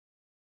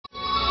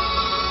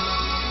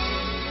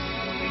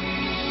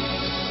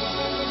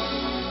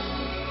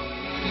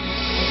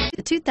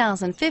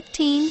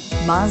2015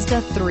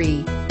 Mazda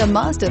 3. The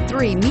Mazda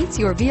 3 meets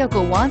your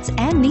vehicle wants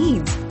and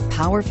needs.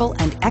 Powerful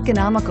and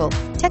economical,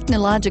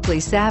 technologically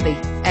savvy,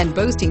 and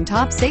boasting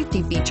top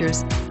safety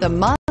features, the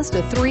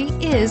Mazda 3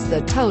 is the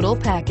total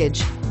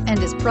package and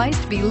is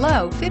priced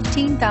below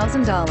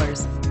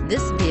 $15,000.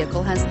 This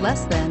vehicle has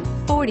less than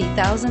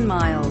 40,000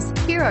 miles.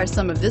 Here are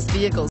some of this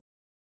vehicle's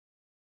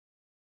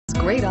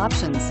great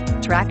options: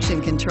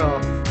 traction control,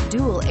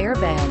 dual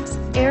airbags,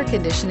 air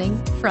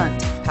conditioning, front,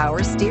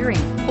 power steering,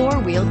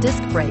 four-wheel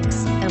disc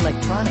brakes,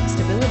 electronic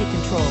stability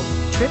control,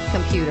 trip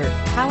computer,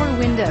 power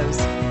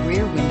windows,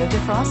 rear window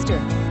defroster,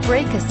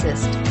 brake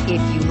assist.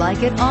 If you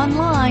like it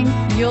online,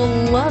 you'll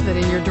love it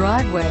in your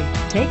driveway.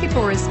 Take it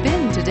for a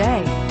spin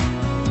today.